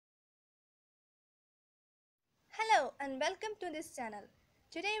Hello and welcome to this channel.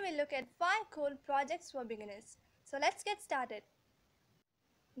 Today we'll look at 5 cool projects for beginners. So let's get started.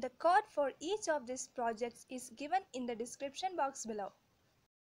 The code for each of these projects is given in the description box below.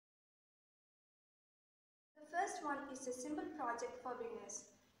 The first one is a simple project for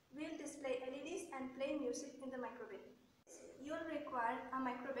beginners. We'll display LEDs and play music in the microbit. You'll require a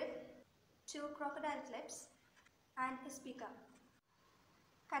microbit, 2 crocodile clips and a speaker.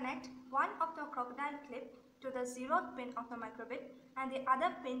 Connect one of the crocodile clip to the 0th pin of the microbit and the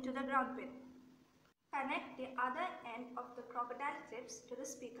other pin to the ground pin. Connect the other end of the crocodile clips to the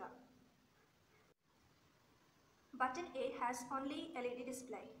speaker. Button A has only LED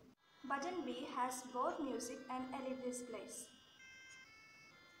display. Button B has both music and LED displays.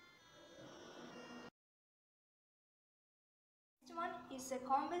 Next one is a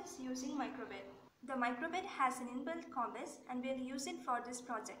compass using microbit. The microbit has an inbuilt compass and we'll use it for this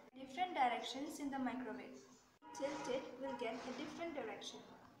project. Different directions in the microbit. Tilt it, we'll get a different direction.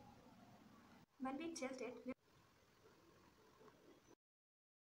 When we tilt it, when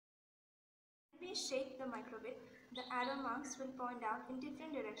we shake the microbit, the arrow marks will point out in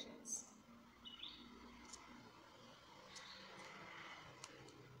different directions.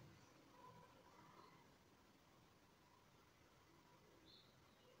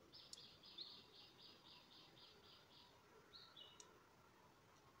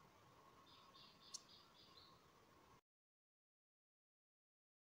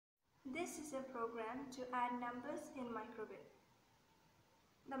 This is a program to add numbers in microbit.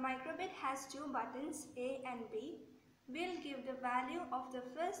 The microbit has 2 buttons A and B. We'll give the value of the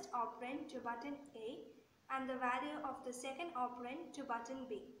first operand to button A and the value of the second operand to button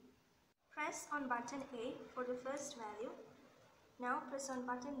B. Press on button A for the first value. Now press on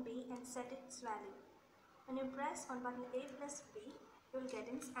button B and set its value. When you press on button A plus B, you'll get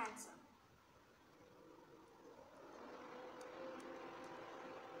its answer.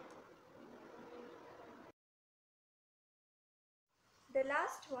 The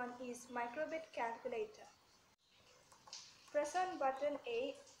last one is Microbit Calculator. Press on button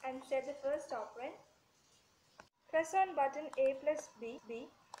A and set the first operand. Press on button A plus B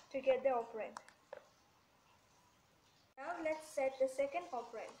to get the operand. Now let's set the second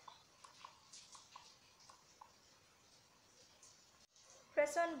operand.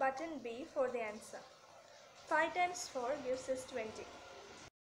 Press on button B for the answer. 5 times 4 gives us 20.